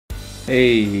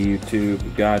Hey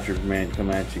YouTube, Godric Man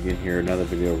coming at you again here, another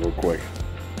video real quick.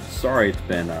 Sorry it's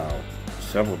been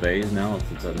several days now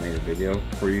since I made a video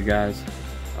for you guys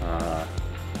and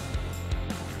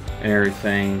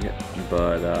everything,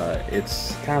 but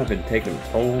it's kind of been taking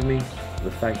a toll on me.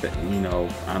 The fact that, you know,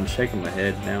 I'm shaking my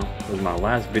head now. It was my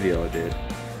last video I did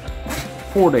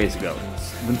 4 days ago.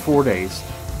 It's been 4 days.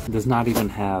 It does not even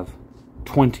have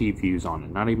 20 views on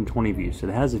it, not even 20 views. It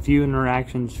has a few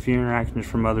interactions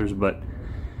from others, but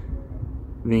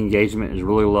the engagement is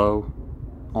really low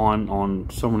on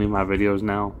so many of my videos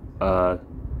now.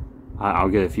 I'll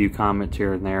get a few comments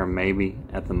here and there, maybe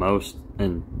at the most,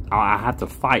 and I have to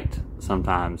fight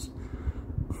sometimes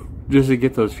just to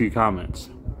get those few comments.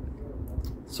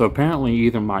 So apparently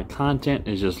either my content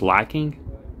is just lacking,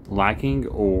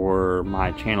 or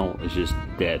my channel is just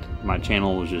dead. My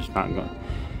channel is just not going.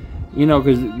 You know,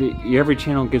 because every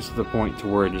channel gets to the point to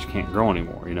where it just can't grow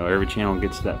anymore. You know, every channel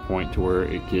gets to that point to where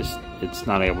it's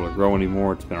not able to grow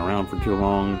anymore. It's been around for too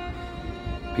long.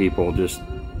 People just,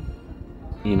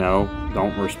 you know,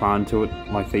 don't respond to it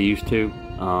like they used to.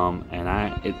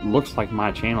 And it looks like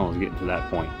my channel is getting to that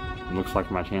point. It looks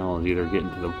like my channel is either getting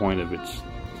to the point of it's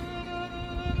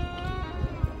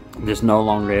just no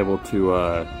longer able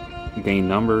to gain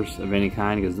numbers of any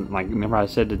kind, because, like, remember I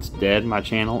said it's dead. My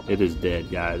channel, it is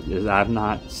dead, guys. I've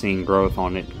not seen growth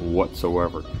on it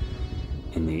whatsoever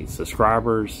in the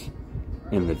subscribers,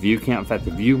 in the view count. In fact,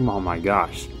 the view, oh my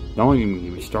gosh, don't even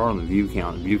get me started on the view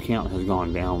count. The view count has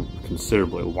gone down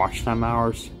considerably. Watch time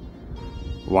hours,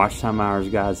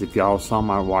 guys, if y'all saw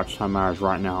my watch time hours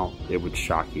right now, it would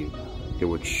shock you. It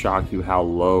would shock you how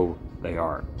low they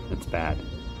are. It's bad.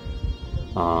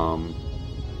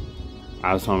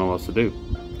 I just don't know what else to do.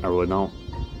 I really don't.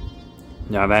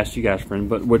 Now, I've asked you guys for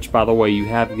input, which, by the way, you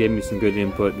have given me some good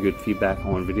input and good feedback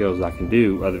on videos I can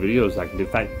do, other videos I can do.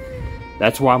 In fact,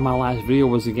 that's why my last video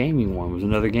was a gaming one, was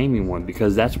another gaming one,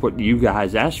 because that's what you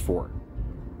guys asked for.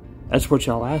 That's what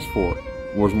y'all asked for,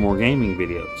 was more gaming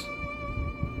videos.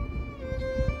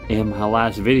 And my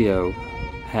last video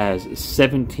has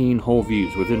 17 whole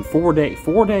views. Within 4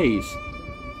 days,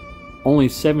 only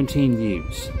 17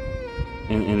 views.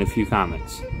 And a few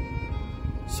comments.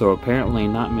 So apparently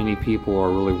not many people are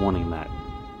really wanting that.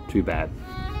 Too bad.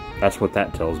 That's what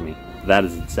that tells me. That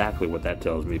is exactly what that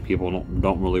tells me. People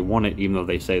don't really want it, even though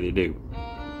they say they do.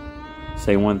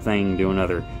 Say one thing, do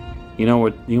another. You know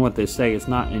what they say? It's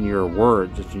not in your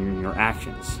words, it's in your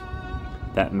actions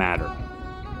that matter.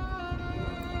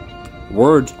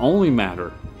 Words only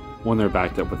matter when they're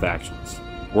backed up with actions.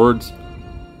 Words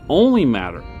only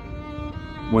matter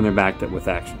when they're backed up with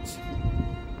actions.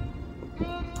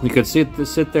 You could sit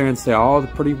there and say all the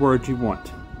pretty words you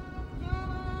want.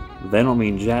 They don't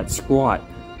mean jack squat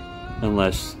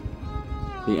unless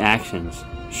the actions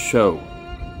show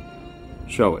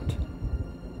it.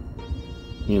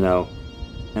 You know,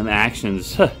 and the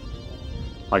actions,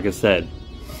 like I said,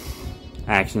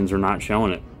 actions are not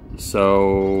showing it.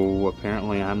 So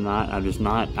apparently I'm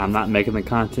not making the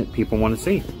content people want to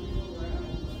see.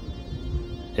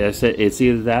 It's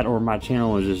either that or my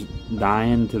channel is just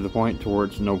dying to the point to where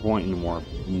it's no point anymore.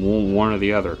 One or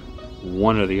the other.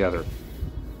 One or the other.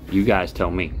 You guys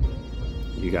tell me.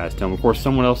 You guys tell me. Of course,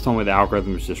 someone else told me the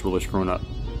algorithm is just really screwing up.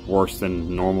 Worse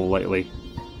than normal lately.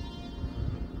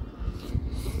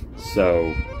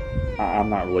 So, I'm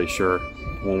not really sure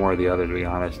one way or the other, to be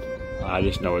honest. I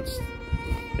just know it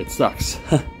sucks.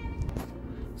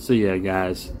 So yeah,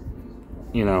 guys.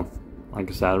 You know, like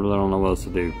I said, I really don't know what else to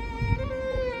do.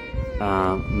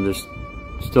 I'm just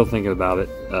still thinking about it.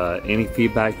 Any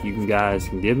feedback you guys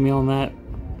can give me on that?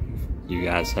 You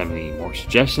guys have any more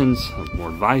suggestions, more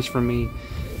advice from me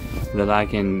that I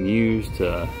can use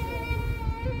to,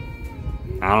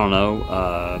 I don't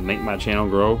know, make my channel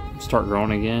grow, start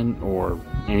growing again, or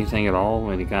anything at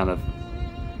all? Any kind of,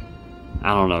 I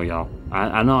don't know, y'all.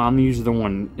 I know I'm usually the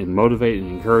one in motivating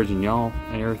and encouraging y'all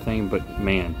and everything, but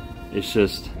man, it's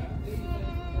just,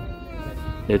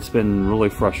 it's been really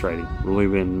frustrating, really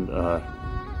been,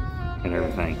 and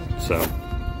everything.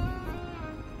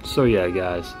 So yeah,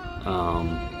 guys,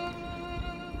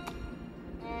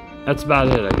 that's about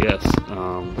it, I guess.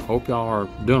 Hope y'all are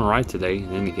doing alright today,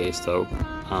 in any case, though.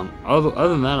 Other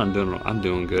than that, I'm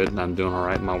doing good, and I'm doing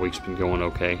alright. My week's been going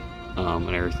okay,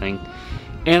 and everything.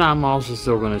 And I'm also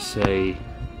still gonna say,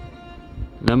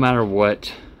 no matter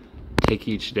what, take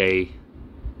each day,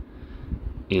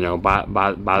 you know, by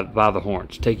the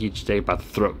horns. Take each day by the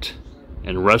throat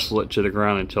and wrestle it to the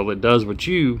ground until it does what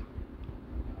you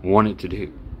want it to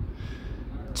do.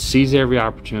 Seize every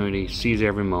opportunity, seize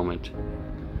every moment.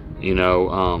 You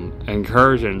know,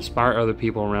 encourage and inspire other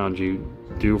people around you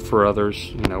do for others,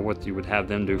 you know, what you would have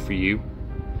them do for you.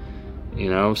 You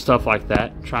know, stuff like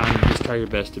that. Try your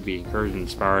best to be encouraging,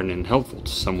 inspiring, and helpful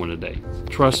to someone today.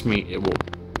 Trust me, it will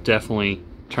definitely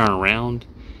turn around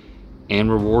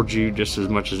and reward you just as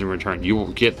much as in return. You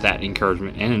will get that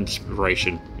encouragement and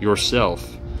inspiration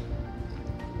yourself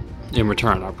in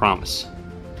return, I promise.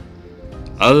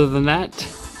 Other than that,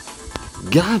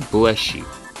 God bless you.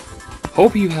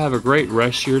 Hope you have a great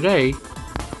rest of your day.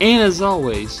 And as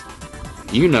always,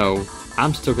 you know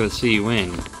I'm still going to see you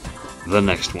in the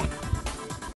next one.